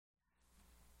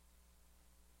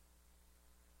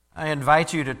I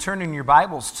invite you to turn in your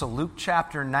Bibles to Luke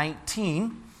chapter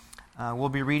 19. We'll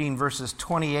be reading verses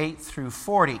 28 through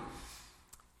 40.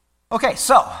 Okay,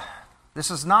 so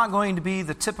this is not going to be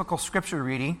the typical scripture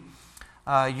reading.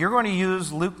 You're going to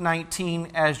use Luke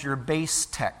 19 as your base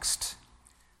text.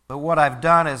 But what I've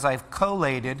done is I've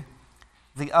collated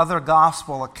the other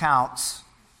gospel accounts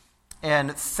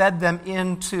and fed them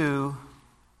into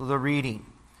the reading.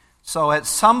 So at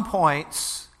some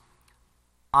points,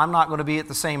 I'm not going to be at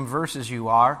the same verse as you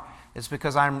are. It's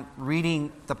because I'm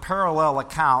reading the parallel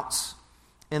accounts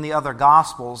in the other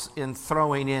Gospels and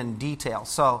throwing in detail.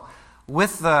 So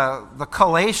with the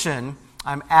collation,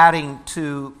 I'm adding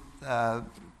to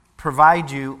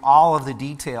provide you all of the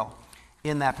detail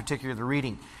in that particular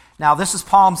reading. Now, this is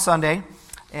Palm Sunday,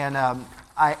 and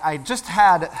I just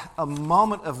had a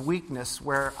moment of weakness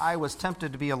where I was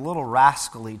tempted to be a little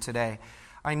rascally today.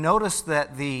 I noticed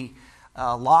that the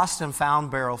lost and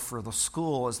found barrel for the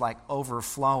school is like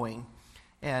overflowing.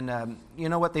 And you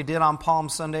know what they did on Palm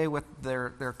Sunday with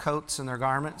their coats and their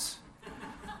garments?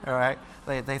 All right.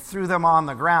 They threw them on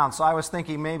the ground. So I was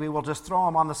thinking maybe we'll just throw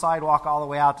them on the sidewalk all the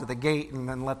way out to the gate and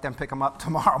then let them pick them up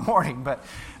tomorrow morning. But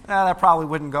that probably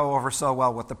wouldn't go over so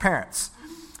well with the parents.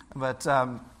 But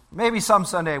maybe some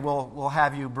Sunday we'll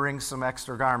have you bring some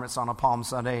extra garments on a Palm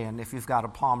Sunday. And if you've got a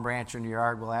palm branch in your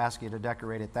yard, we'll ask you to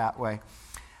decorate it that way.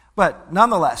 But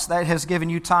nonetheless, that has given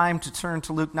you time to turn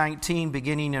to Luke 19,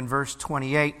 beginning in verse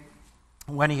 28.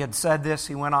 When he had said this,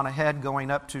 he went on ahead,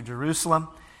 going up to Jerusalem.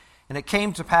 And it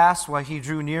came to pass, while he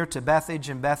drew near to Bethphage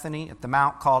and Bethany, at the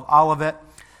mount called Olivet,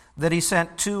 that he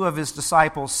sent two of his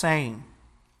disciples, saying,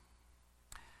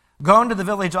 "Go into the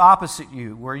village opposite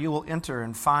you, where you will enter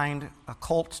and find a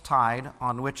colt tied,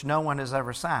 on which no one has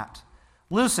ever sat.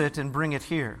 Loose it and bring it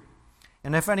here.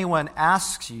 And if anyone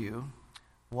asks you,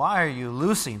 'Why are you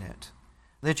loosing it?'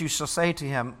 that you shall say to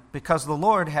him, 'Because the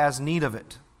Lord has need of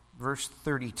it.'" Verse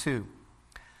 32.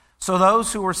 So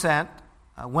those who were sent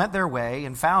went their way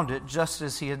and found it just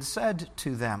as he had said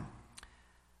to them.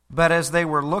 But as they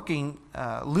were loosing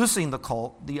the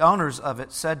colt, the owners of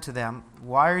it said to them,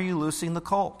 "Why are you loosing the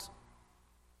colt?"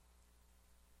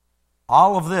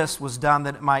 All of this was done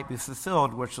that it might be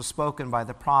fulfilled, which was spoken by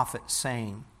the prophet,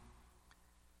 saying,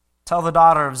 "Tell the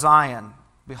daughter of Zion,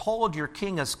 behold, your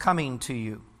king is coming to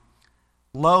you,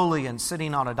 lowly and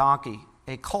sitting on a donkey,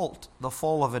 a colt, the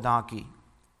foal of a donkey."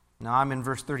 Now I'm in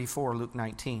verse 34, Luke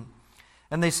 19.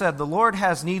 And they said, "The Lord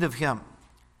has need of him."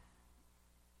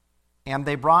 And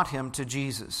they brought him to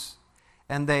Jesus.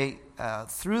 And they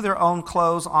threw their own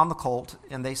clothes on the colt,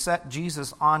 and they set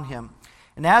Jesus on him.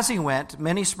 And as he went,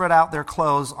 many spread out their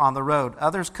clothes on the road.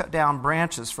 Others cut down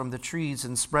branches from the trees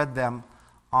and spread them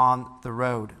on the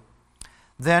road.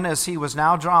 Then, as he was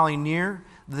now drawing near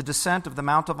the descent of the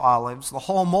Mount of Olives, the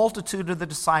whole multitude of the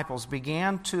disciples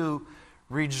began to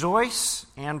rejoice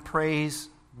and praise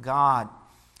God.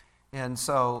 And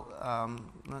so,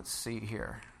 let's see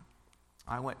here.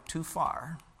 I went too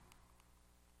far.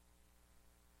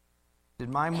 Did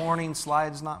my morning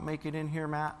slides not make it in here,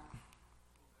 Matt?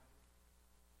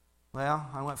 Well,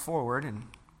 I went forward and...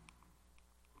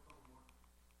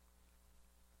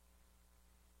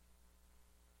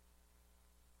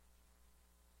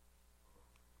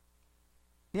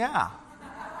 Yeah.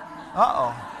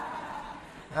 Uh-oh.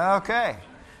 Okay.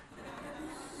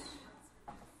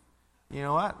 You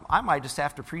know what? I might just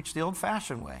have to preach the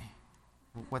old-fashioned way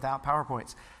without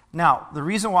PowerPoints. Now, the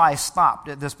reason why I stopped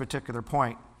at this particular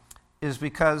point is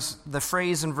because the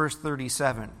phrase in verse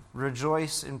 37,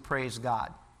 rejoice and praise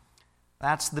God.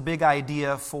 That's the big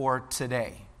idea for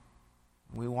today.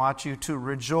 We want you to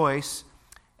rejoice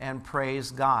and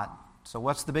praise God. So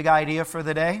what's the big idea for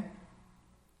the day?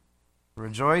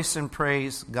 Rejoice and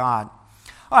praise God.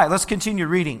 All right, let's continue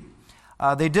reading.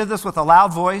 They did this with a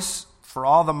loud voice for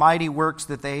all the mighty works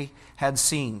that they had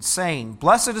seen, saying,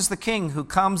 "Blessed is the King who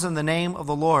comes in the name of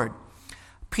the Lord.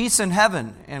 Peace in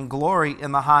heaven and glory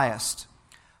in the highest.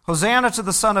 Hosanna to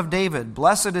the Son of David.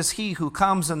 Blessed is he who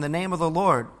comes in the name of the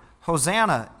Lord.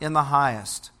 Hosanna in the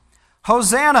highest.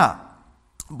 Hosanna!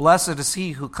 Blessed is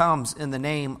he who comes in the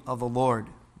name of the Lord."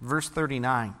 Verse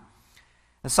 39.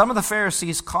 And some of the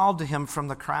Pharisees called to him from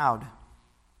the crowd,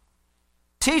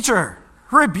 "Teacher,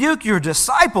 rebuke your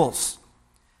disciples."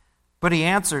 But he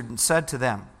answered and said to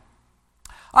them,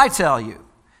 "I tell you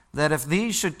that if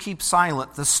these should keep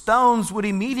silent, the stones would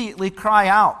immediately cry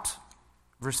out."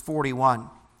 Verse 41.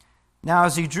 Now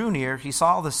as he drew near, he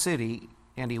saw the city,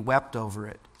 and he wept over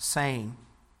it, saying,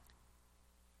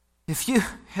 "If you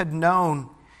had known,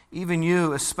 even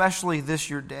you, especially this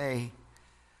your day,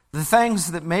 the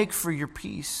things that make for your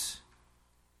peace,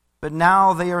 but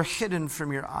now they are hidden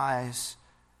from your eyes.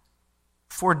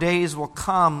 For days will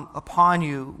come upon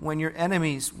you when your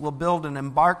enemies will build an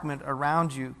embankment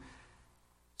around you,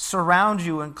 surround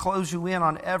you and close you in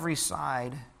on every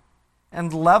side,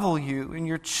 and level you and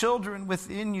your children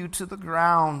within you to the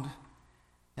ground.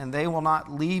 And they will not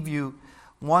leave you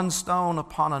one stone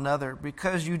upon another,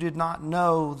 because you did not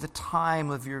know the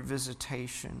time of your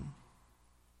visitation.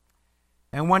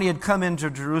 And when he had come into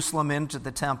Jerusalem, into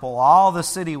the temple, all the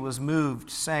city was moved,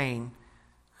 saying,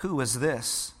 Who is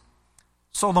this?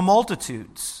 So the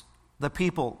multitudes, the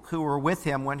people who were with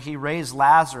him when he raised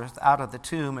Lazarus out of the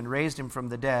tomb and raised him from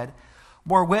the dead,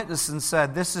 bore witness and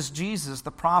said, This is Jesus, the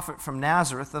prophet from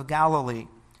Nazareth of Galilee.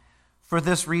 For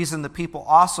this reason the people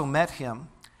also met him,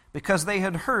 because they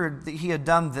had heard that he had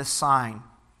done this sign.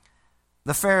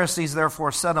 The Pharisees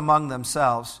therefore said among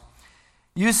themselves,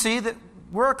 You see that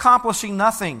we're accomplishing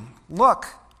nothing. Look,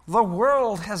 the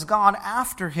world has gone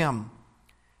after him.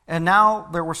 And now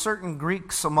there were certain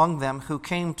Greeks among them who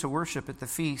came to worship at the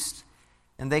feast.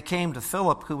 And they came to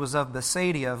Philip, who was of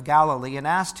Bethsaida of Galilee, and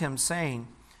asked him, saying,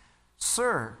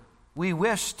 Sir, we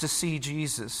wish to see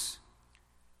Jesus.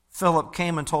 Philip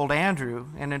came and told Andrew,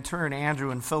 and in turn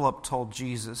Andrew and Philip told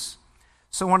Jesus.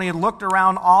 So when he had looked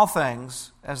around all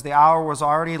things, as the hour was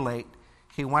already late,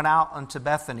 he went out unto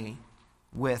Bethany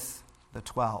with the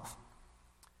 12.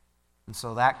 And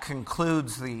so that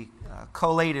concludes the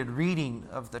collated reading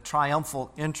of the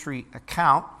triumphal entry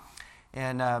account.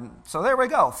 And so there we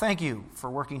go. Thank you for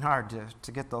working hard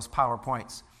to get those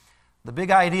PowerPoints. The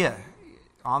big idea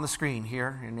on the screen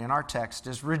here and in our text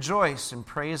is rejoice and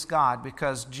praise God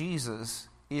because Jesus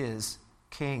is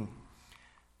King.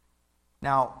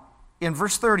 Now, in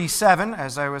verse 37,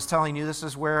 as I was telling you, this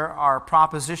is where our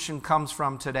proposition comes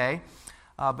from today.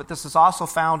 But this is also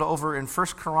found over in 1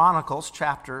 Chronicles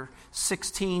chapter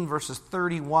 16, verses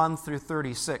 31 through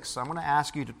 36. So I'm going to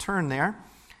ask you to turn there,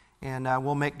 and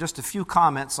we'll make just a few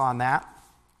comments on that.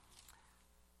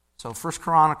 So 1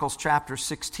 Chronicles chapter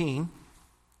 16.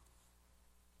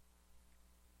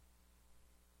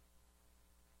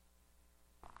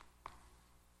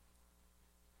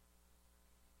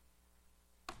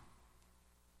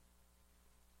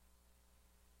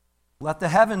 Let the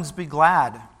heavens be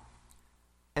glad,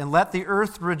 and let the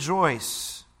earth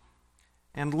rejoice,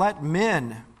 and let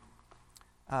men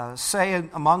say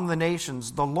among the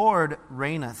nations, The Lord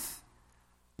reigneth.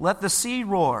 Let the sea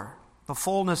roar, the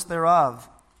fullness thereof.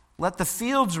 Let the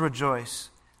fields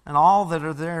rejoice, and all that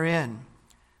are therein.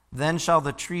 Then shall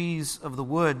the trees of the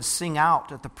wood sing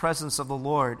out at the presence of the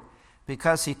Lord,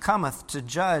 because he cometh to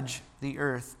judge the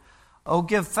earth. O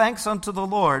give thanks unto the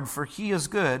Lord, for he is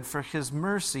good, for his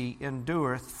mercy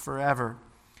endureth forever.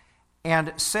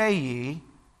 And say ye,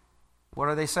 what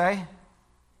do they say?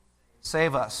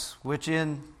 Save us, which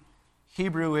in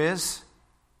Hebrew is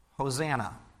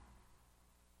Hosanna.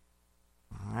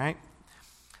 All right.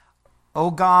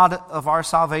 O God of our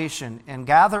salvation, and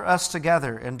gather us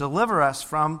together, and deliver us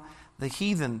from the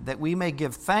heathen, that we may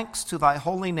give thanks to thy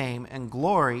holy name, and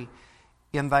glory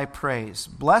in thy praise.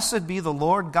 Blessed be the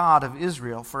Lord God of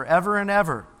Israel, forever and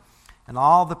ever. And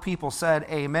all the people said,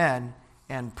 Amen,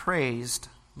 and praised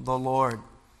the Lord.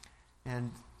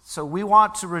 And so we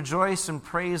want to rejoice and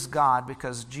praise God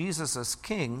because Jesus is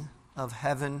King of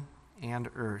heaven and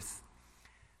earth.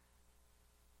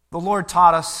 The Lord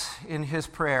taught us in his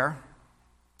prayer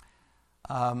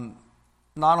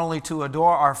not only to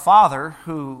adore our Father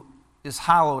who is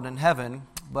hallowed in heaven,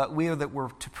 but we that were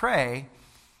to pray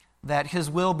that his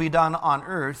will be done on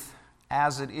earth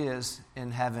as it is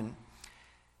in heaven.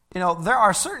 You know, there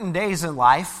are certain days in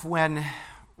life when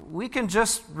we can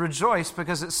just rejoice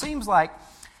because it seems like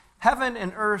heaven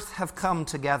and earth have come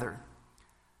together.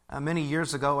 Many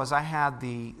years ago, as I had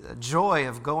the joy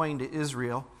of going to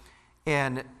Israel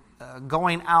and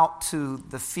going out to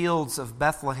the fields of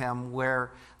Bethlehem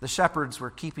where the shepherds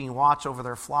were keeping watch over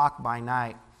their flock by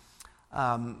night,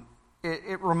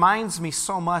 it reminds me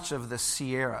so much of the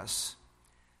Sierras,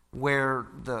 where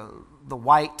the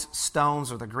white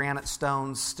stones or the granite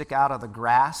stones stick out of the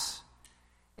grass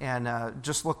and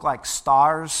just look like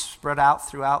stars spread out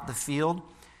throughout the field.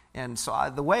 And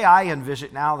so the way I envision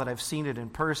it now that I've seen it in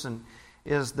person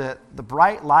is that the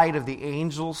bright light of the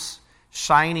angels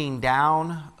shining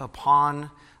down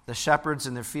upon the shepherds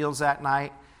in their fields that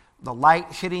night, the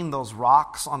light hitting those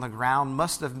rocks on the ground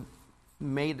must have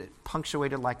made it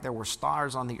punctuated like there were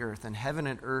stars on the earth, and heaven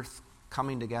and earth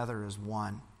coming together as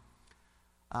one.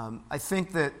 I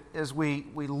think that as we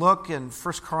look in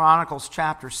 1 Chronicles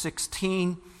chapter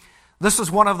 16, this is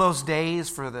one of those days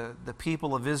for the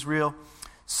people of Israel.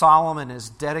 Solomon is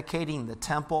dedicating the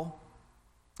temple,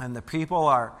 and the people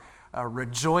are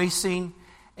rejoicing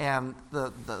and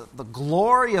the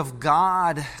glory of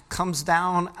God comes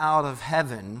down out of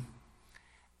heaven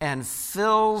and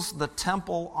fills the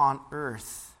temple on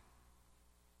earth.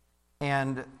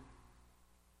 And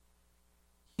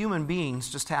human beings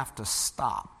just have to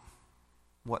stop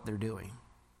what they're doing.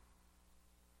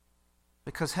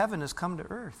 Because heaven has come to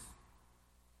earth.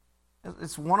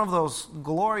 It's one of those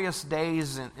glorious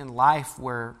days in life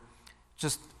where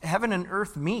just heaven and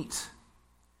earth meet.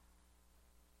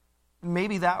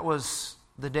 Maybe that was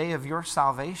the day of your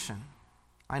salvation.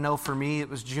 I know for me it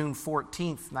was June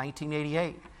 14th,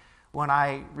 1988, when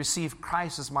I received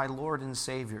Christ as my Lord and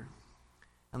Savior.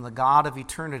 And the God of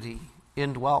eternity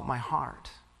indwelt my heart.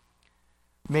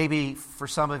 Maybe for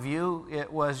some of you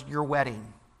it was your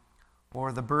wedding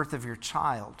or the birth of your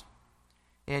child.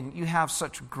 And you have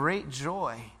such great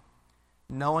joy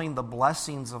knowing the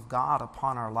blessings of God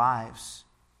upon our lives.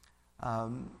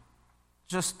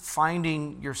 Just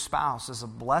finding your spouse is a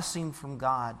blessing from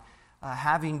God.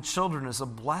 Having children is a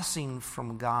blessing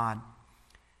from God.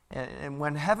 And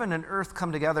when heaven and earth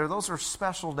come together, those are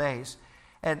special days.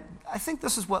 And I think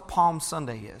this is what Palm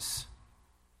Sunday is.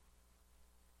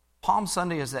 Palm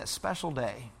Sunday is that special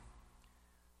day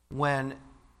when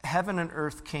heaven and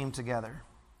earth came together.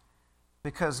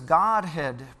 Because God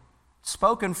had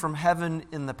spoken from heaven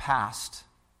in the past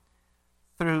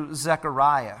through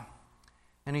Zechariah.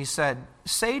 And he said,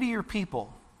 "Say to your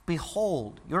people,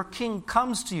 behold, your king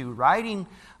comes to you riding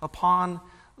upon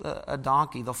a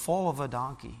donkey, the foal of a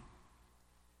donkey."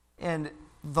 And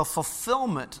the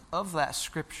fulfillment of that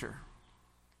scripture.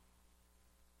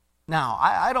 Now,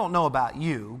 I don't know about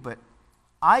you, but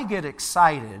I get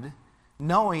excited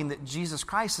knowing that Jesus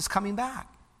Christ is coming back.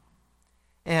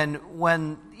 And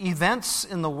when events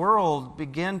in the world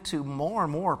begin to more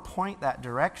and more point that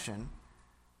direction,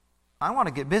 I want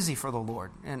to get busy for the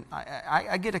Lord. And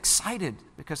I get excited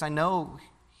because I know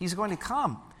He's going to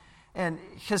come. And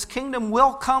His kingdom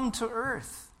will come to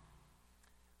earth.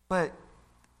 But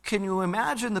can you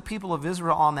imagine the people of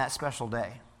Israel on that special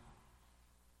day?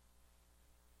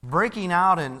 Breaking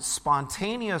out in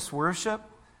spontaneous worship,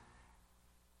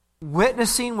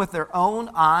 witnessing with their own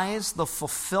eyes the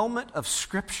fulfillment of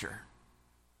Scripture,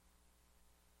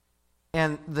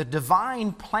 and the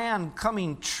divine plan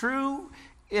coming true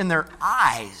in their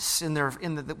eyes, in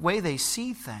the way they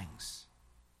see things.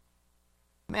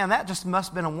 Man, that just must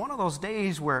have been one of those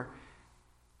days where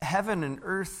heaven and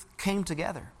earth came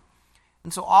together.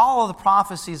 And so all of the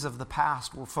prophecies of the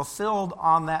past were fulfilled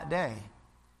on that day.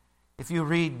 If you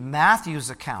read Matthew's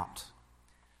account,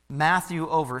 Matthew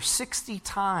over 60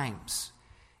 times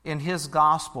in his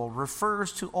gospel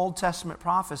refers to Old Testament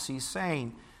prophecies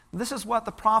saying, this is what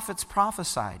the prophets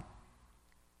prophesied.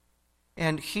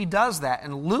 And he does that,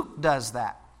 and Luke does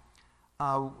that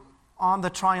on the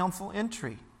triumphal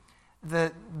entry.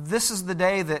 That this is the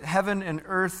day that heaven and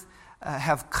earth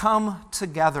have come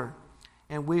together,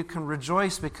 and we can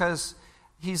rejoice because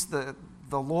He's the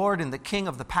Lord and the King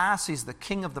of the past. He's the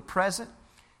King of the present.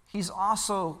 He's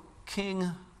also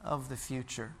King of the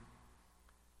future.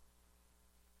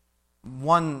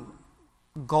 One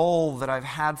goal that I've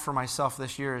had for myself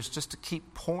this year is just to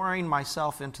keep pouring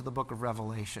myself into the book of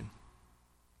Revelation.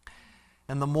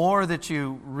 And the more that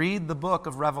you read the book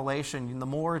of Revelation, the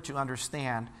more that you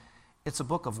understand, it's a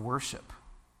book of worship.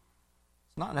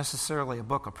 It's not necessarily a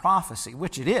book of prophecy,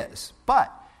 which it is,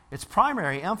 but its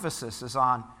primary emphasis is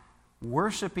on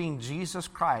worshiping Jesus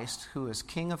Christ, who is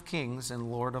King of Kings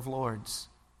and Lord of Lords.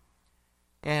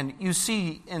 And you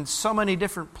see in so many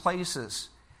different places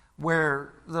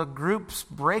where the groups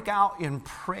break out in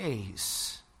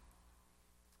praise.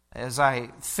 As I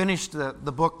finished the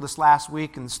book this last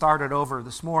week and started over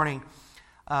this morning,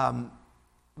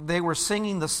 they were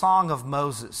singing the song of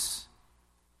Moses.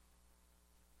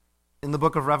 In the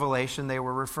book of Revelation, they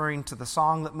were referring to the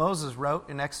song that Moses wrote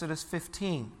in Exodus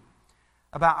 15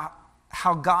 about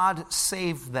how God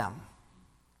saved them.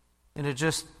 And it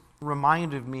just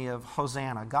reminded me of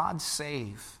Hosanna, God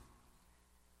save.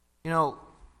 You know,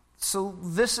 so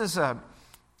this is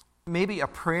maybe a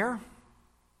prayer,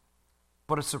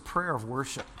 but it's a prayer of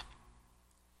worship.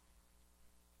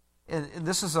 And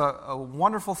this is a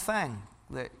wonderful thing,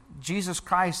 that Jesus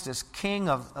Christ is King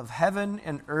of heaven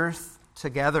and earth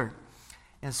together.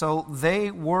 And so they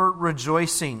were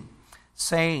rejoicing,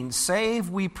 saying,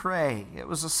 "Save, we pray." It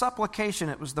was a supplication.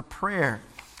 It was the prayer.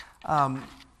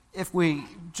 If we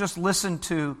just listen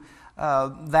to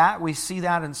that, we see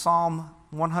that in Psalm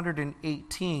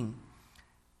 118.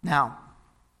 Now,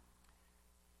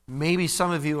 maybe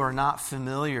some of you are not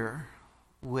familiar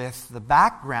with the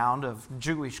background of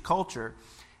Jewish culture,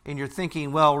 and you're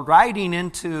thinking, well, riding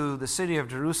into the city of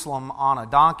Jerusalem on a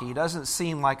donkey doesn't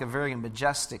seem like a very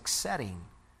majestic setting.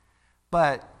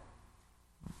 But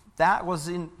that was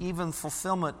in even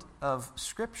fulfillment of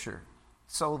Scripture.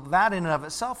 So that in and of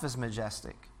itself is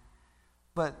majestic.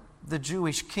 But the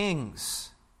Jewish kings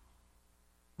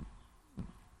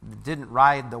didn't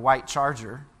ride the white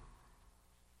charger.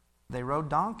 They rode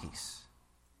donkeys.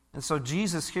 And so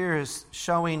Jesus here is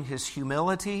showing his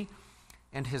humility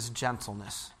and his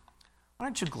gentleness.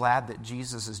 Aren't you glad that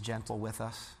Jesus is gentle with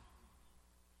us?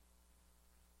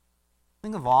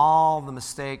 Think of all the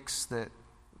mistakes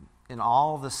and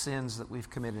all the sins that we've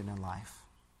committed in life.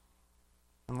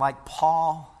 And like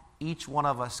Paul, each one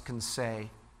of us can say,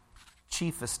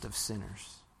 chiefest of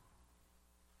sinners.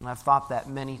 And I've thought that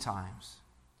many times.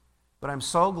 But I'm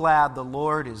so glad the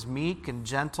Lord is meek and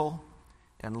gentle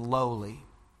and lowly.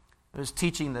 I was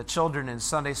teaching the children in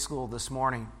Sunday school this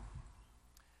morning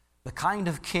the kind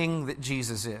of king that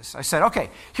Jesus is. I said, okay,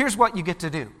 here's what you get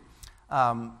to do.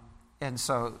 And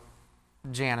so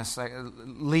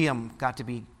Liam got to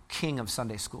be king of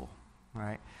Sunday school,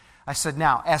 right? I said,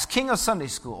 now, as king of Sunday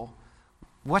school,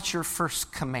 what's your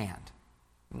first command?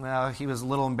 Well, he was a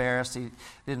little embarrassed. He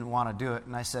didn't want to do it.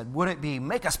 And I said, would it be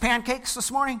make us pancakes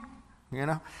this morning? You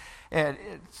know? And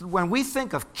when we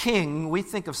think of king, we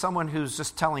think of someone who's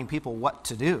just telling people what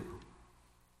to do.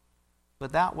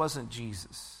 But that wasn't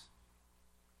Jesus.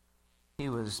 He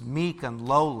was meek and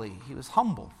lowly. He was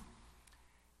humble.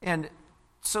 And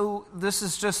so this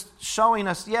is just showing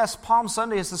us, yes, Palm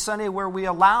Sunday is the Sunday where we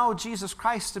allow Jesus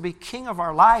Christ to be king of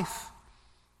our life.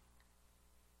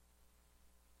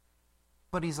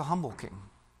 But he's a humble king.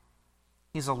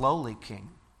 He's a lowly king.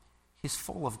 He's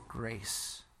full of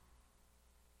grace.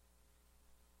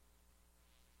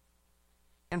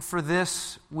 And for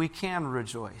this, we can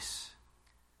rejoice,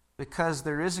 because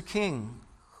there is a king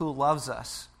who loves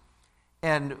us.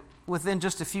 And within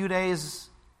just a few days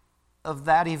of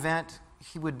that event,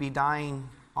 he would be dying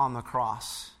on the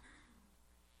cross.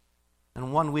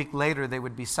 And 1 week later, they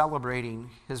would be celebrating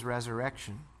his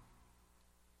resurrection.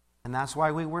 And that's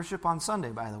why we worship on Sunday,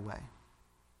 by the way,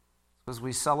 because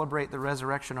we celebrate the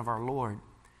resurrection of our Lord.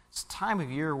 It's a time of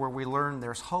year where we learn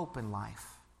there's hope in life.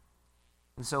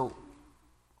 And so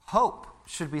hope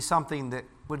should be something that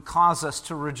would cause us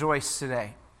to rejoice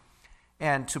today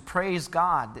and to praise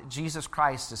God that Jesus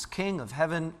Christ is King of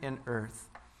heaven and earth.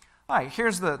 All right,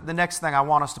 here's the next thing I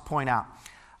want us to point out.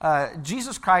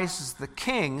 Jesus Christ is the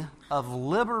King of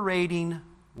liberating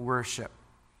worship.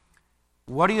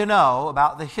 What do you know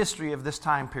about the history of this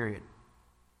time period?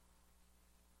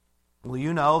 Well,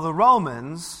 you know the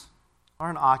Romans are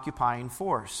an occupying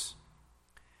force.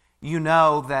 You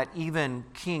know that even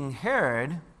King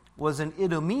Herod was an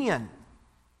Idumean,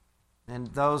 and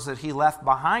those that he left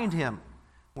behind him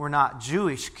were not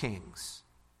Jewish kings.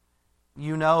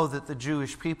 You know that the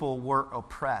Jewish people were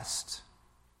oppressed.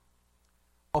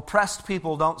 Oppressed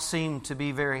people don't seem to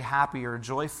be very happy or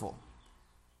joyful,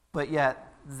 but yet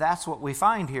that's what we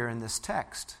find here in this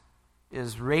text,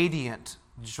 is radiant,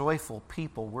 joyful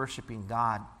people worshiping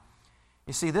God.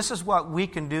 You see, this is what we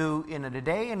can do in a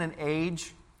day and an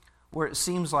age where it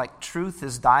seems like truth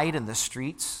has died in the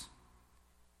streets.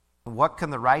 What can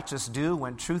the righteous do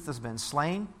when truth has been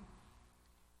slain?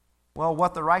 Well,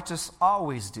 what the righteous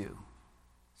always do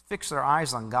is fix their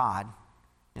eyes on God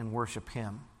and worship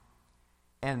Him.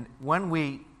 And when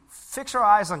we fix our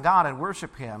eyes on God and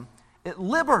worship Him, it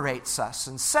liberates us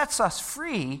and sets us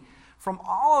free from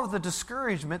all of the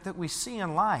discouragement that we see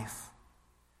in life,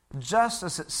 just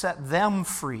as it set them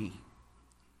free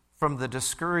from the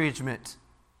discouragement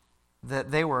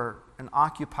that they were an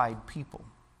occupied people,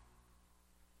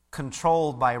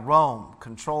 controlled by Rome,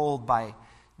 controlled by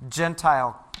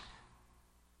Gentile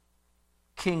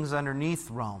kings underneath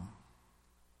Rome.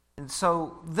 And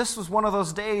so this was one of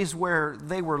those days where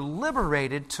they were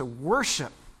liberated to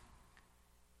worship.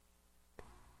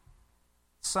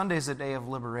 Sunday's a day of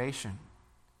liberation.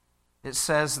 It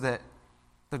says that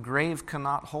the grave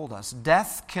cannot hold us.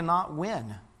 Death cannot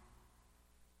win.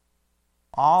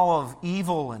 All of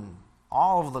evil and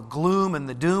all of the gloom and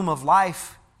the doom of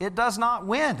life, it does not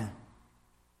win,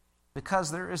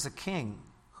 because there is a king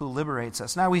who liberates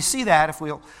us. Now we see that if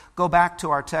we'll go back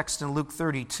to our text in Luke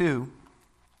 32.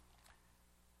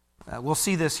 We'll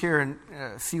see this here in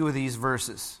a few of these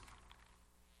verses.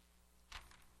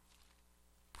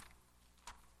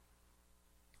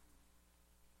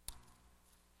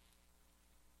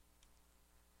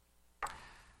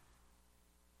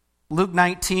 Luke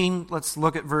 19, let's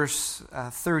look at verse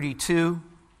 32.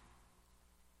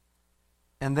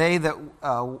 And they that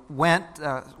went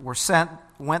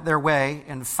their way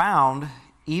and found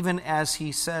even as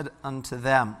he said unto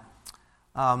them.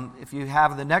 If you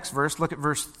have the next verse, look at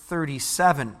verse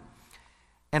 37.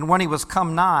 And when he was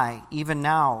come nigh, even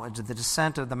now, into the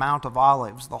descent of the Mount of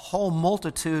Olives, the whole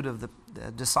multitude of the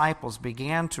disciples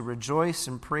began to rejoice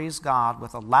and praise God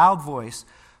with a loud voice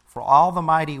for all the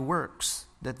mighty works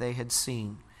that they had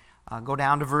seen. Go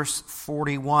down to verse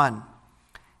 41.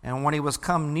 And when he was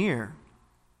come near,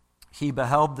 he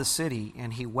beheld the city,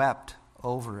 and he wept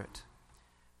over it.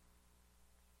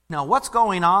 Now, what's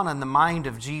going on in the mind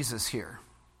of Jesus here?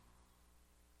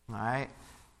 All right.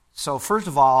 So, first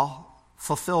of all,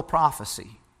 fulfill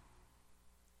prophecy.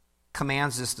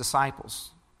 Commands his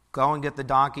disciples, go and get the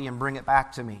donkey and bring it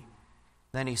back to me.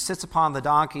 Then he sits upon the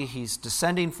donkey. He's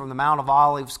descending from the Mount of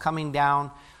Olives, coming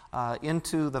down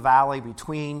into the valley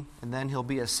between, and then he'll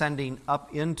be ascending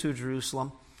up into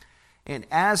Jerusalem. And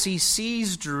as he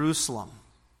sees Jerusalem,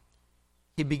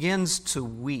 he begins to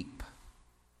weep.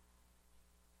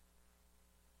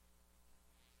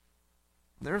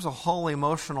 There's a whole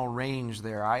emotional range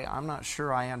there I'm not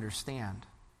sure I understand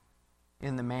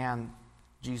in the man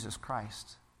Jesus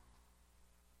Christ.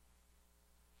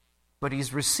 But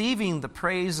he's receiving the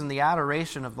praise and the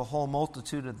adoration of the whole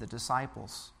multitude of the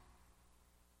disciples.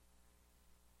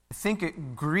 I think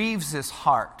it grieves his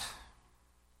heart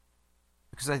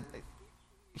because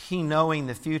he knowing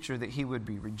the future that he would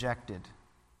be rejected.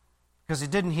 Because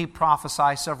didn't he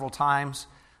prophesy several times,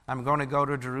 I'm going to go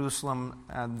to Jerusalem,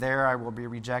 and there I will be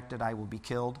rejected, I will be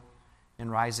killed,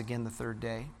 and rise again the third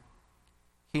day.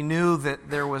 He knew that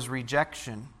there was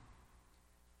rejection.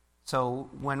 So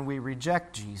when we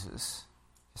reject Jesus,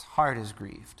 his heart is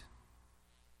grieved.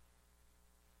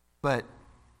 But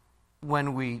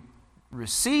when we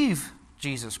receive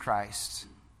Jesus Christ,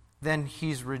 then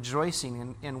he's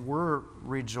rejoicing, and we're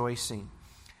rejoicing.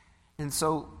 And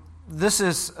so this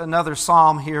is another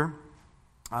psalm here.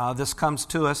 This comes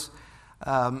to us.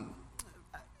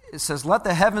 It says, let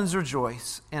the heavens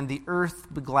rejoice and the earth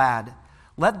be glad.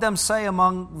 Let them say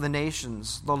among the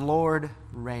nations, the Lord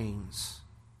reigns.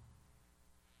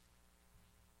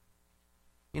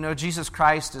 You know, Jesus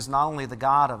Christ is not only the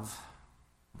God of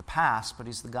the past, but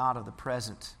he's the God of the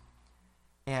present.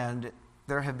 And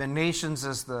there have been nations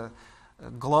as the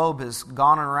globe has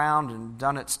gone around and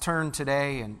done its turn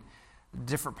today, and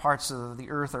different parts of the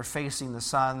earth are facing the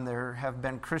sun. There have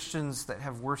been Christians that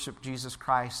have worshiped Jesus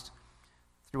Christ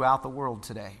throughout the world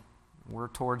today. We're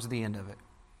towards the end of it.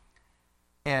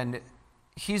 And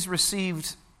he's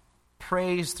received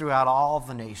praise throughout all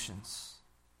the nations.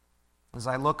 As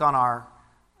I look on our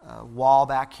wall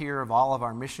back here of all of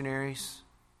our missionaries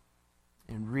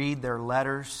and read their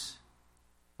letters,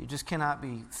 you just cannot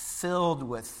be filled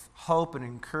with hope and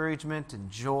encouragement and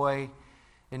joy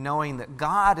in knowing that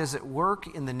God is at work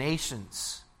in the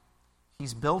nations.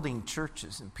 He's building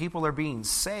churches, and people are being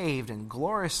saved and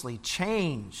gloriously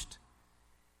changed.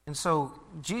 And so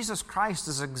Jesus Christ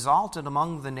is exalted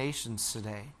among the nations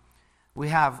today. We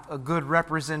have a good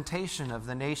representation of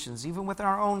the nations, even with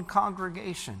our own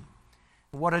congregation.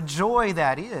 What a joy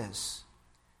that is,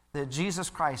 that Jesus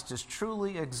Christ is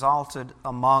truly exalted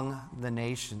among the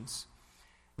nations.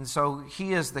 And so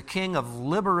he is the King of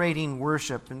liberating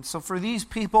worship. And so for these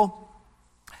people,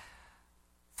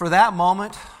 for that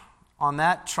moment, on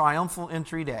that triumphal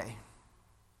entry day,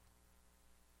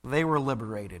 they were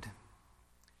liberated.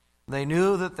 They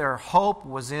knew that their hope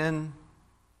was in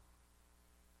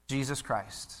Jesus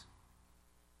Christ.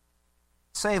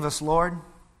 Save us, Lord.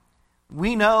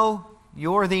 We know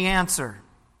you're the answer.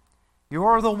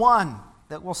 You're the one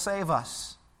that will save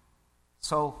us.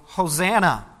 So,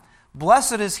 Hosanna.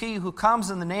 Blessed is he who comes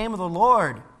in the name of the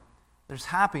Lord. There's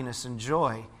happiness and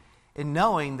joy in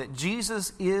knowing that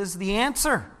Jesus is the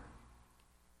answer.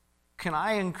 Can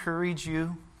I encourage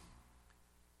you?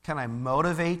 Can I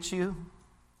motivate you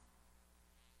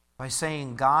by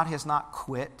saying God has not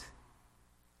quit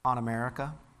on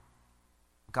America?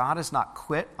 God has not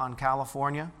quit on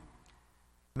California.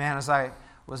 Man, as I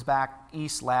was back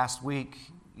east last week,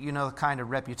 you know the kind of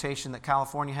reputation that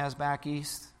California has back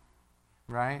east,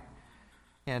 right?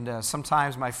 And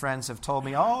sometimes my friends have told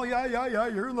me, oh, yeah,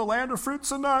 you're in the land of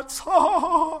fruits and nuts.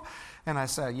 And I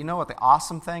said, you know what the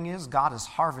awesome thing is? God is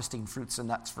harvesting fruits and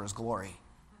nuts for his glory.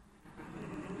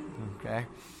 Okay?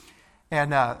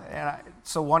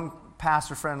 So one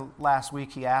pastor friend last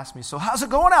week, he asked me, so how's it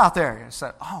going out there? I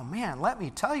said, oh man, let me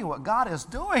tell you what God is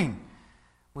doing.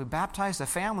 We baptized a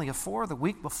family of 4 the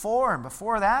week before, and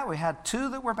before that we had 2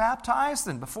 that were baptized,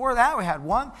 and before that we had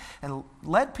 1, and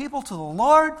led people to the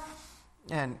Lord,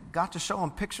 and got to show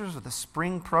them pictures of the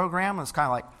spring program. It's kind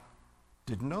of like,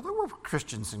 didn't know there were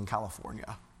Christians in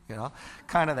California, you know,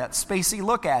 kind of that spacey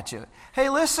look at you. Hey,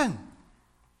 listen,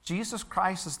 Jesus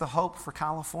Christ is the hope for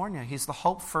California. He's the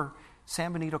hope for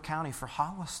San Benito County, for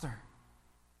Hollister.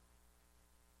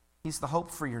 He's the hope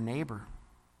for your neighbor.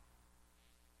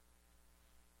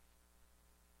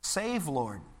 Save,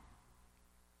 Lord.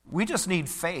 We just need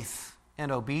faith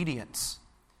and obedience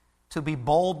to be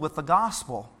bold with the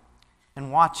gospel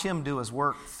and watch Him do His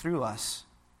work through us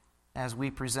as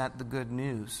we present the good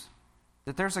news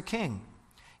that there's a king.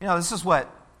 You know, this is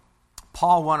what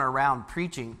Paul went around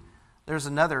preaching. There's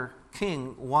another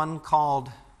king, one called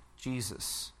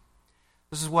Jesus.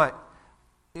 This is what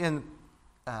in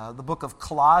the book of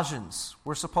Colossians,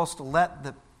 we're supposed to let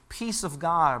the peace of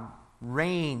God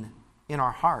reign in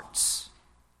our hearts.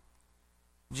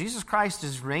 Jesus Christ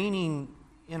is reigning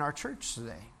in our church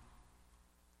today.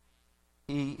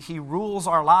 He rules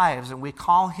our lives, and we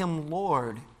call Him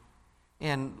Lord,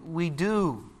 and we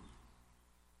do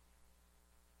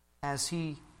as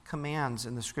He commands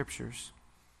in the Scriptures.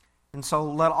 And so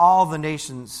let all the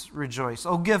nations rejoice.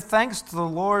 Oh, give thanks to the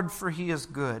Lord, for He is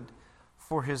good,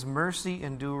 for His mercy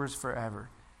endures forever.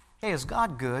 Hey, is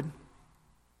God good?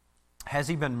 Has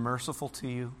He been merciful to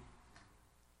you?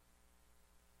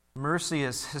 Mercy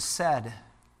is hesed.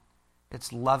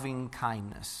 It's loving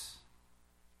kindness.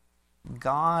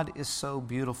 God is so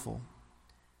beautiful.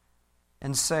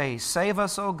 And say, save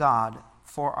us, O God,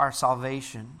 for our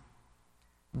salvation.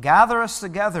 Gather us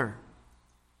together.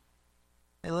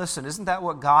 Hey, listen, isn't that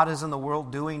what God is in the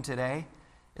world doing today?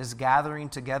 Is gathering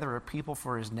together a people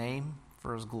for His name,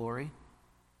 for His glory?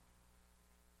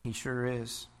 He sure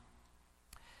is.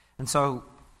 And so,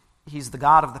 He's the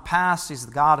God of the past, He's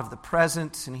the God of the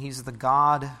present, and He's the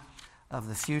God of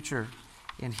the future.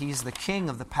 And He's the King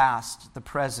of the past, the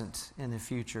present, and the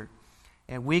future.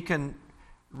 And we can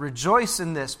rejoice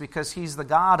in this because He's the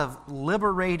God of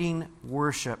liberating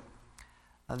worship.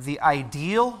 The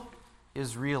ideal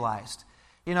is realized.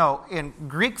 You know, in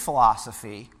Greek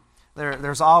philosophy,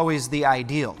 there's always the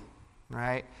ideal,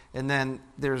 right? And then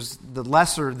there's the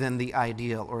lesser than the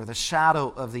ideal, or the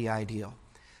shadow of the ideal.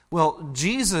 Well,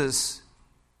 Jesus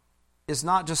is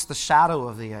not just the shadow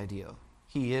of the ideal.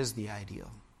 He is the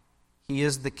ideal. He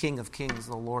is the King of Kings,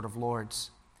 the Lord of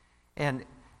Lords. And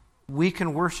we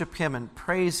can worship Him and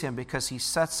praise Him because He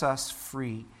sets us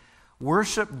free.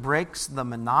 Worship breaks the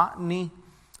monotony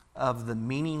of the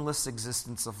meaningless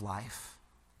existence of life.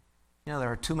 You know,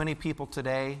 there are too many people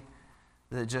today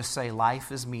that just say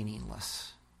life is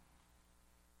meaningless.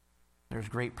 There's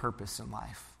great purpose in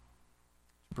life.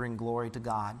 To bring glory to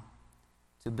God,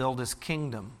 to build His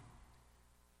kingdom,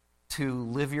 to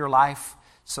live your life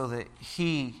so that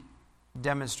He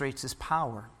demonstrates His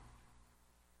power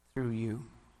through you.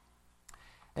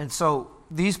 And so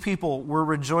these people were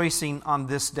rejoicing on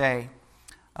this day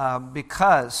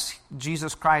because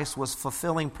Jesus Christ was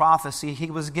fulfilling prophecy. He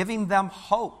was giving them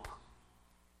hope,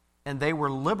 and they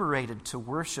were liberated to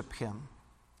worship Him.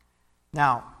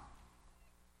 Now,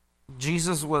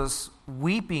 Jesus was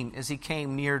weeping as He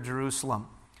came near Jerusalem,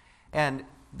 and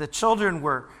the children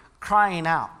were crying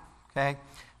out, okay?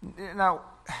 Now,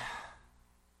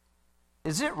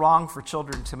 is it wrong for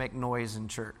children to make noise in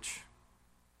church?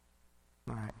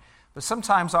 All right. But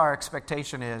sometimes our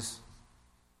expectation is,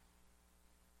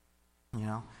 you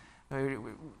know,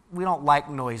 we don't like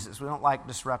noises. We don't like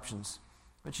disruptions.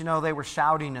 But you know, they were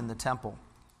shouting in the temple,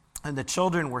 and the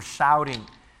children were shouting.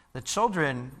 The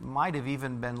children might have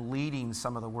even been leading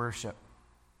some of the worship.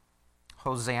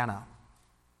 Hosanna.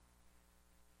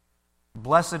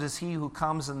 Blessed is he who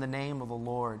comes in the name of the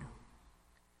Lord.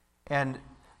 And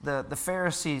the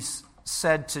Pharisees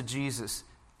said to Jesus,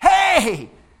 hey,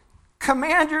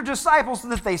 command your disciples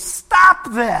that they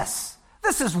stop this.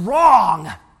 This is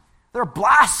wrong. They're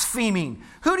blaspheming.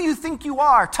 Who do you think you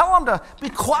are? Tell them to be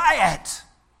quiet.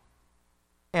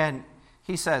 And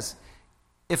he says,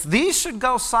 if these should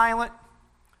go silent,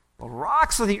 the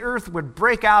rocks of the earth would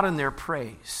break out in their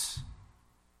praise.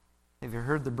 Have you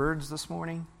heard the birds this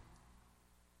morning?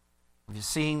 Have you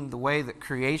seen the way that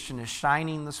creation is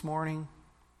shining this morning?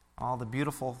 All the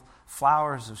beautiful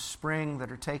flowers of spring that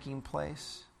are taking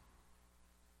place.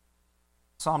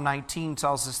 Psalm 19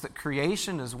 tells us that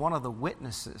creation is one of the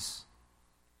witnesses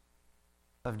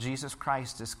of Jesus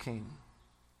Christ as King.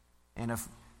 And if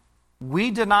we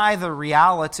deny the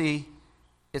reality,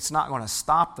 it's not going to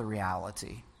stop the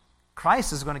reality.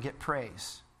 Christ is going to get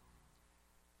praise.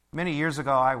 Many years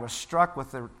ago, I was struck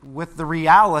with the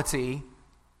reality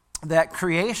that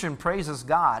creation praises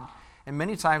God, and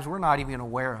many times we're not even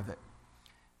aware of it.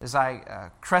 As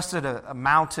I crested a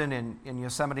mountain in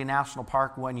Yosemite National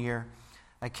Park one year,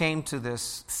 I came to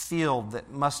this field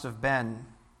that must have been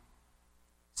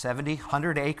 70,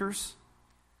 100 acres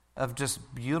of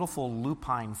just beautiful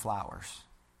lupine flowers.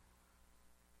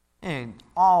 and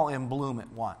all in bloom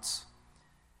at once.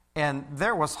 And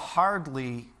there was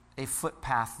hardly a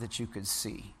footpath that you could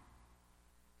see.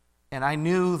 And I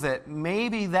knew that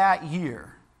maybe that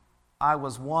year I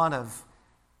was one of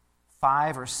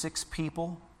 5 or 6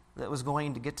 people that was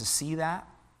going to get to see that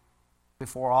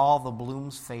before all the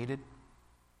blooms faded.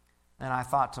 And I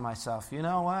thought to myself, you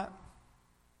know what?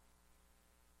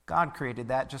 God created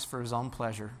that just for his own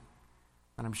pleasure.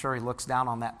 And I'm sure he looks down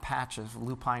on that patch of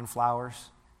lupine flowers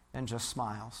and just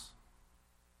smiles,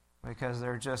 because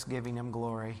they're just giving him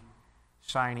glory,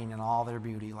 shining in all their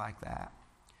beauty like that.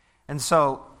 And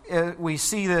so we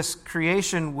see this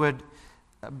creation would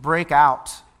break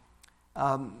out.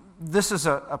 This is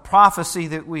a prophecy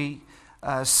that we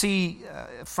see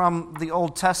from the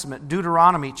Old Testament,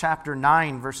 Deuteronomy chapter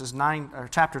 9, verses 9, or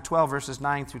chapter 12, verses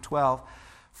 9 through 12.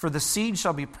 For the seed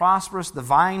shall be prosperous, the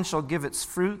vine shall give its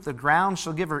fruit, the ground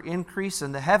shall give her increase,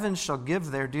 and the heavens shall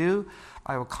give their due.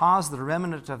 I will cause the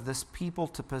remnant of this people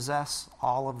to possess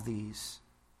all of these.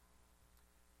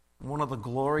 One of the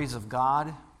glories of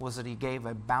God was that he gave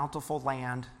a bountiful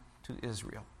land to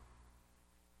Israel.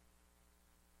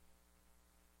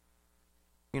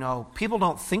 You know, people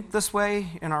don't think this way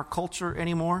in our culture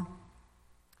anymore.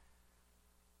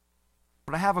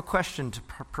 But I have a question to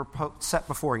set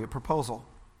before you, a proposal.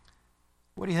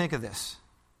 What do you think of this?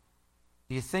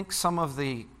 Do you think some of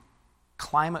the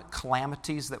climate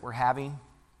calamities that we're having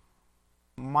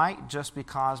might just be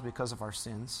caused because of our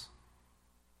sins?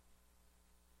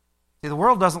 See, the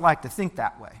world doesn't like to think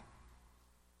that way.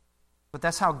 But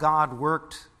that's how God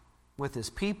worked with his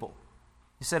people.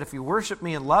 He said, if you worship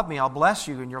me and love me, I'll bless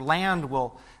you, and your land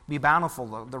will be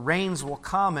bountiful. The rains will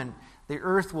come, and the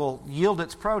earth will yield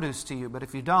its produce to you. But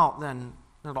if you don't, then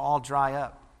it'll all dry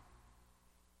up.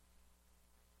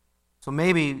 So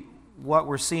maybe what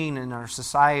we're seeing in our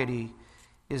society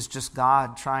is just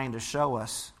God trying to show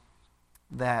us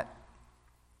that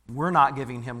we're not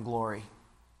giving him glory.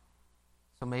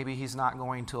 So maybe he's not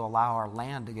going to allow our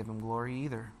land to give him glory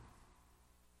either.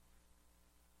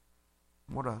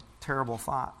 What a terrible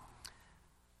thought.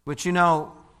 But you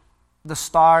know, the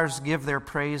stars give their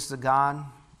praise to God.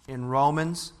 In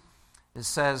Romans, it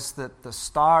says that the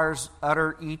stars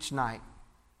utter each night,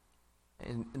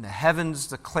 and the heavens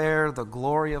declare the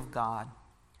glory of God.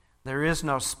 There is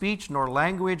no speech nor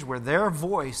language where their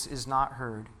voice is not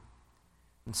heard.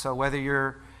 And so whether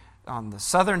you're on the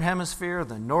southern hemisphere,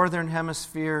 the northern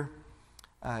hemisphere,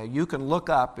 you can look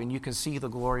up and you can see the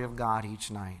glory of God each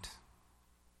night.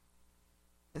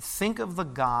 Think of the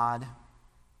God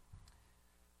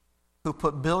who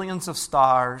put billions of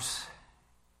stars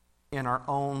in our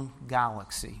own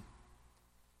galaxy.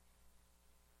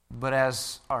 But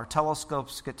as our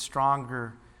telescopes get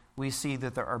stronger, we see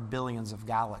that there are billions of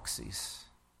galaxies.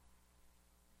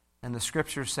 And the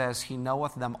scripture says, he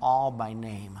knoweth them all by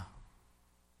name.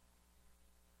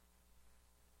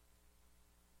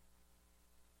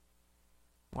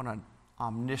 What an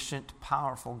omniscient,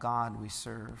 powerful God we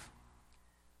serve.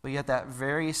 But yet that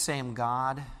very same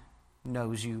God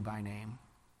knows you by name.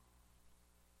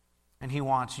 And he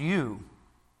wants you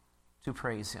to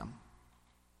praise him.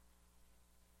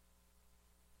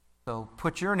 So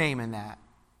put your name in that.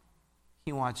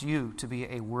 He wants you to be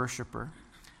a worshiper.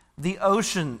 The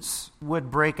oceans would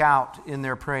break out in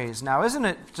their praise. Now, isn't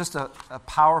it just a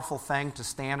powerful thing to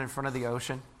stand in front of the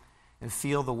ocean and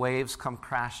feel the waves come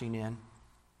crashing in?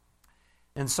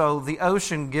 And so the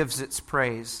ocean gives its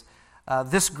praise.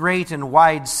 This great and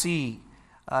wide sea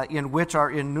in which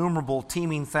are innumerable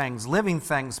teeming things, living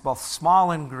things, both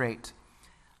small and great.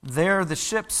 There the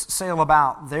ships sail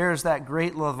about. There's that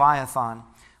great Leviathan,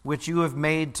 which you have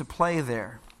made to play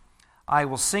there. I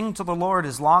will sing to the Lord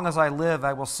as long as I live.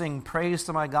 I will sing praise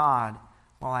to my God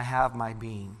while I have my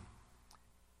being.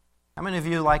 How many of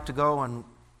you like to go and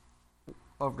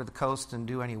over to the coast and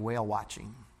do any whale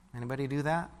watching? Anybody do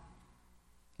that?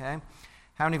 Okay.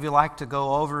 How many of you like to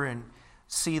go over and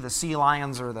see the sea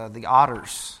lions or the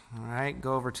otters? All right,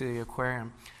 go over to the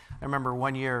aquarium. I remember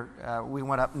one year we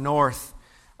went up north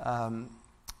on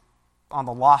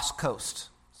the Lost Coast.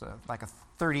 So like a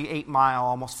 38-mile,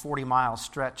 almost 40-mile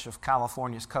stretch of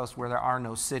California's coast where there are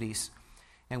no cities.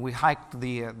 And we hiked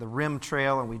the rim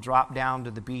trail and we dropped down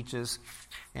to the beaches.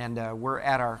 And we're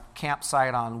at our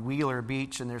campsite on Wheeler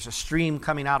Beach, and there's a stream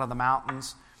coming out of the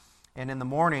mountains. And in the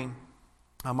morning,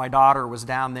 my daughter was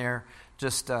down there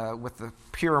just with the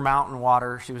pure mountain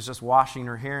water. She was just washing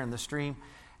her hair in the stream.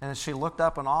 And then she looked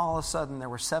up, and all of a sudden there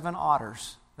were 7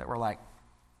 otters that were like,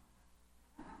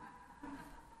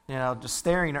 just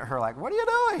staring at her like, what are you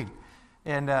doing?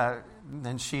 And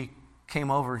then she came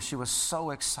over and she was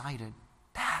so excited.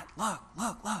 Dad,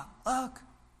 look.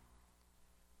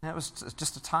 And it was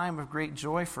just a time of great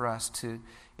joy for us to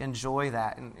enjoy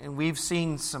that. And we've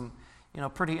seen some,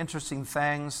 pretty interesting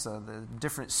things, the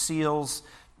different seals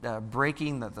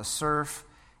breaking the surf.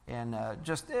 And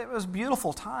it was a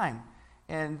beautiful time.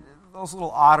 And those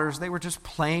little otters, they were just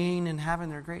playing and having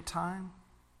their great time.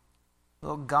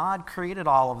 Well, God created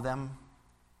all of them.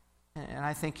 And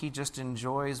I think he just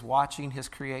enjoys watching his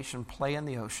creation play in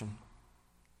the ocean.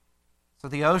 So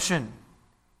the ocean,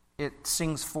 it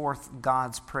sings forth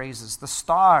God's praises. The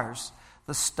stars,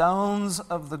 the stones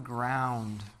of the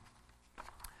ground.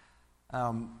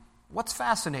 What's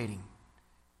fascinating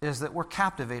is that we're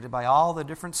captivated by all the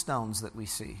different stones that we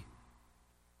see.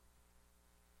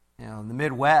 In the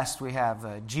Midwest, we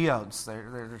have geodes.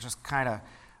 They're just kind of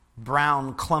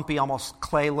brown, clumpy, almost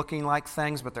clay-looking like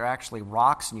things, but they're actually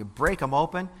rocks, and you break them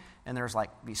open, and there's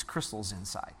like these crystals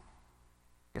inside.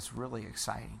 It's really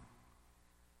exciting.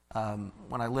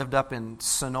 When I lived up in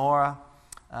Sonora,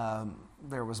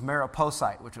 there was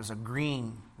mariposite, which was a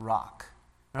green rock.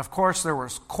 And of course, there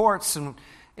was quartz,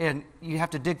 and you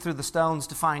have to dig through the stones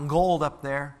to find gold up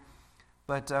there.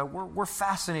 But we're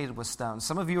fascinated with stones.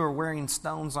 Some of you are wearing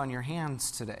stones on your hands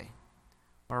today,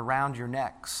 or around your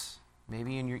necks,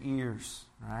 maybe in your ears,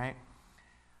 right?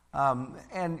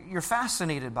 And you're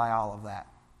fascinated by all of that.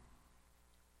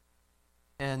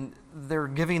 And they're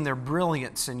giving their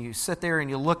brilliance, and you sit there and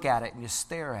you look at it and you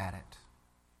stare at it.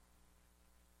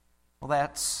 Well,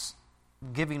 that's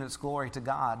giving its glory to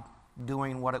God,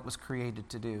 doing what it was created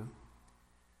to do.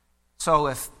 So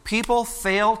if people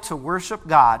fail to worship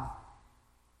God,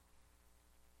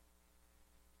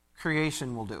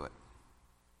 creation will do it.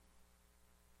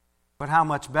 But how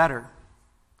much better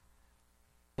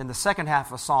in the second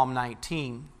half of Psalm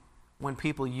 19 when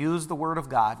people use the Word of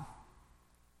God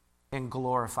and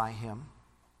glorify Him.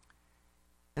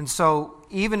 And so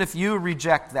even if you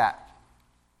reject that,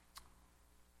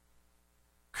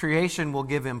 creation will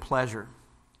give Him pleasure.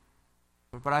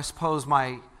 But I suppose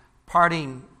my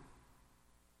parting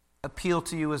appeal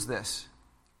to you is this: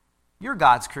 you're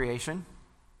God's creation.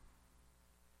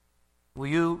 Will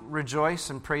you rejoice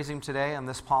and praise Him today on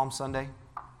this Palm Sunday?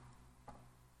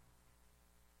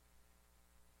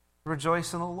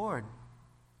 Rejoice in the Lord.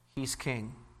 He's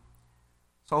King.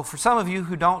 So for some of you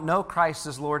who don't know Christ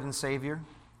as Lord and Savior,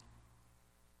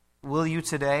 will you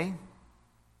today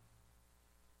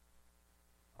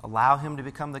allow Him to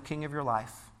become the King of your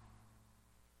life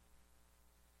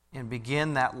and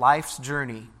begin that life's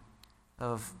journey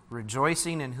of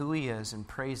rejoicing in who He is and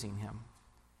praising Him?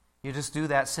 You just do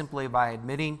that simply by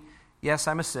admitting, yes,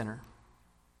 I'm a sinner.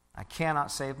 I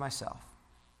cannot save myself.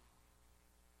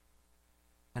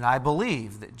 And I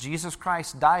believe that Jesus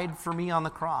Christ died for me on the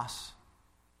cross,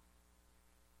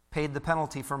 paid the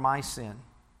penalty for my sin.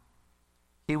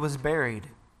 He was buried,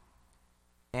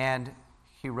 and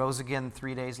He rose again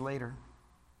 3 days later.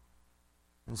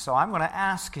 And so I'm going to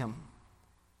ask Him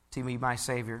to be my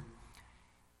Savior.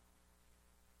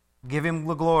 Give Him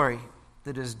the glory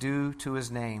that is due to His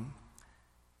name.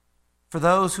 For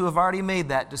those who have already made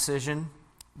that decision,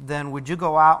 then would you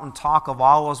go out and talk of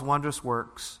all His wondrous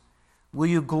works? Will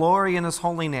you glory in His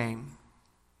holy name?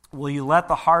 Will you let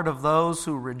the heart of those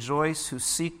who rejoice, who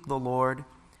seek the Lord,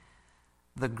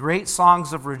 the great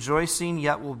songs of rejoicing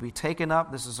yet will be taken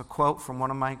up? This is a quote from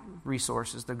one of my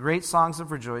resources. The great songs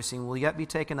of rejoicing will yet be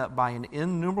taken up by an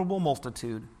innumerable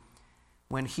multitude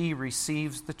when He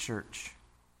receives the church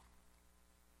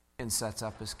and sets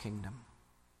up His kingdom.